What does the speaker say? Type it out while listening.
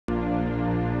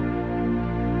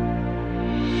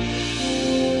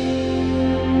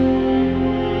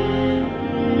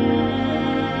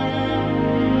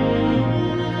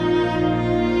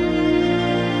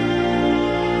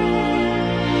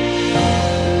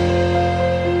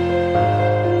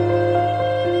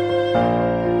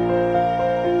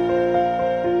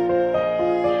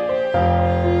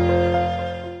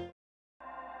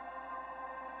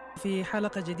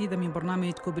حلقة جديدة من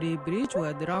برنامج كوبري بريج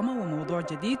ودراما وموضوع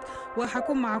جديد،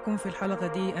 وحكون معكم في الحلقة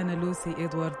دي أنا لوسي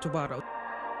إدوارد جبارة.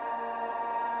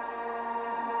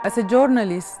 As a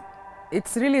journalist,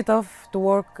 it's really tough to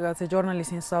work as a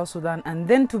journalist in South Sudan, and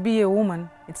then to be a woman,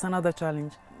 it's another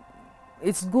challenge.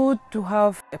 It's good to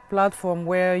have a platform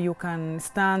where you can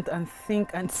stand and think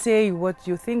and say what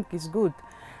you think is good.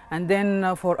 And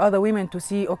then for other women to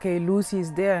see, okay, Lucy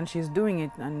is there and she's doing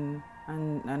it. And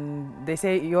they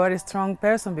say you are a strong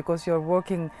person because you're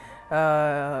working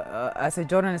as a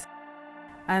journalist.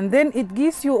 And then it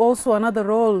gives you also another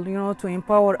role, you know, to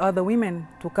empower other women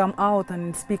to come out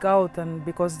and speak out, and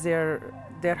because they're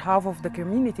half of the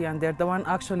community and they're the one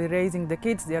actually raising the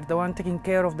kids, they're the one taking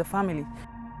care of the family.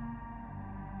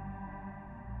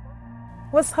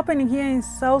 What's happening here in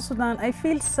South Sudan, I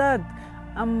feel sad.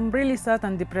 I'm really sad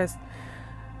and depressed.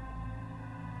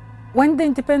 When the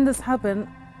independence happened,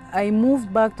 I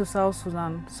moved back to South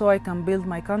Sudan so I can build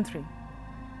my country.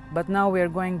 But now we are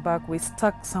going back, we're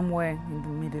stuck somewhere in the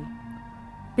middle.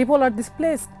 People are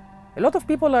displaced. A lot of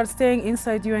people are staying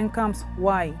inside UN camps.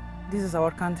 Why? This is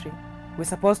our country.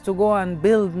 We're supposed to go and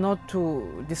build, not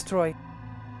to destroy.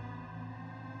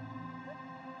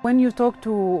 When you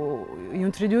you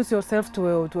introduce yourself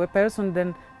to a person,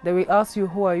 then they will ask you,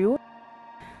 who are you?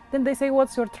 Then they say,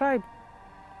 what's your tribe?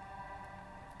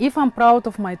 If I'm proud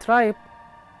of my tribe,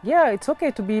 yeah, it's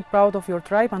okay to be proud of your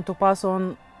tribe and to pass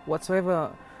on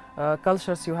whatsoever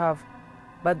cultures you have.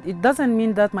 But it doesn't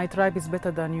mean that my tribe is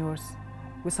better than yours.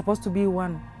 We're supposed to be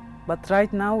one, but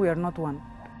right now we are not one.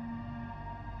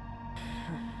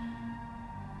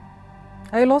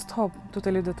 I lost hope, to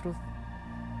tell you the truth.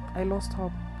 I lost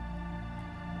hope.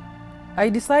 I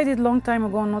decided long time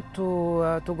ago not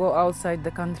to go outside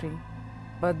the country,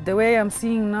 but the way I'm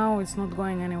seeing now, it's not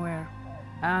going anywhere.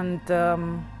 And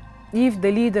if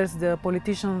the leaders, the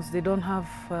politicians, they don't have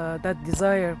that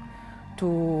desire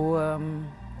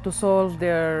to solve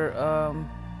their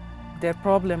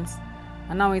problems,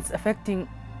 and now it's affecting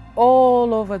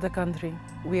all over the country.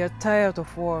 We are tired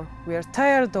of war. We are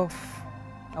tired of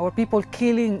our people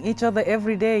killing each other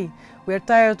every day. We are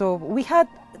tired of, we had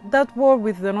that war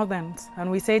with the Northerns, and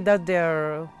we say that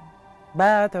they're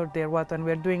bad or they're what, and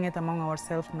we're doing it among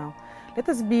ourselves now. Let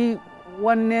us be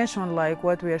one nation, like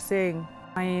what we are saying.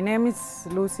 My name is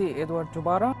Lucy Edward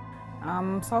Jubara.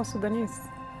 I'm South Sudanese.